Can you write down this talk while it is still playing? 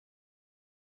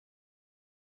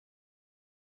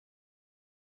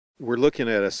We're looking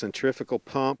at a centrifugal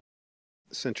pump.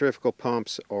 Centrifugal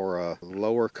pumps are a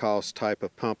lower cost type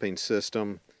of pumping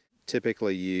system,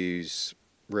 typically use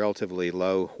relatively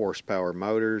low horsepower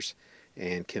motors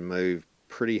and can move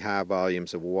pretty high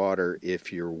volumes of water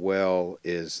if your well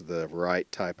is the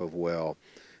right type of well.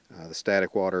 The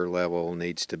static water level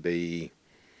needs to be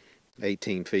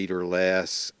 18 feet or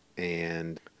less,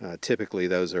 and typically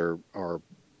those are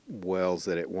wells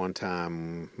that at one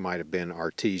time might have been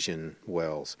artesian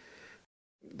wells.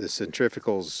 The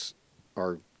centrifugals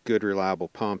are good, reliable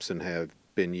pumps and have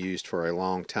been used for a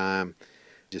long time,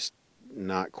 just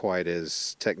not quite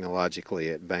as technologically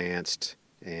advanced.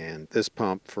 And this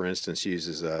pump, for instance,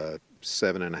 uses a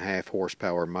 7.5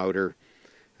 horsepower motor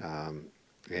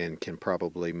and can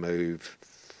probably move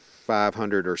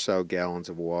 500 or so gallons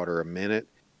of water a minute.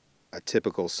 A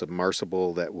typical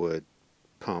submersible that would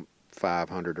pump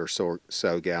 500 or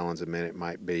so gallons a minute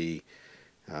might be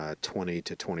 20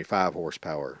 to 25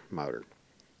 horsepower motor.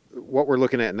 What we're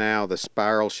looking at now, the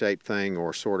spiral shaped thing,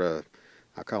 or sort of,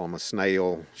 I call them a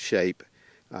snail shape,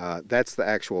 that's the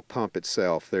actual pump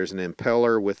itself. There's an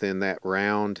impeller within that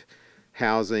round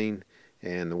housing,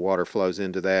 and the water flows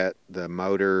into that. The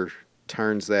motor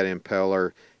turns that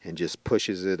impeller and just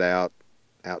pushes it out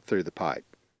through the pipe.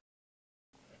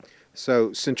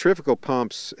 So centrifugal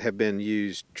pumps have been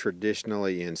used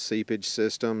traditionally in seepage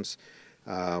systems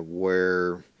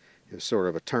where it's sort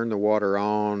of a turn the water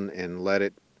on and let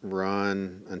it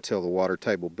run until the water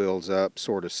table builds up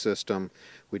sort of system.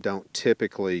 We don't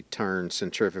typically turn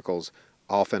centrifugals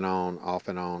off and on, off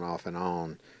and on, off and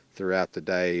on throughout the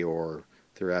day or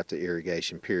throughout the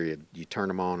irrigation period. You turn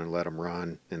them on and let them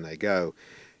run and they go.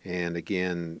 And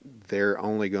again, they're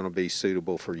only going to be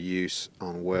suitable for use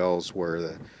on wells where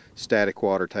the static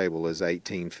water table is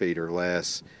 18 feet or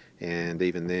less, and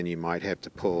even then you might have to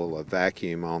pull a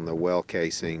vacuum on the well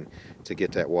casing to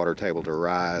get that water table to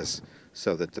rise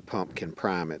so that the pump can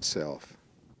prime itself.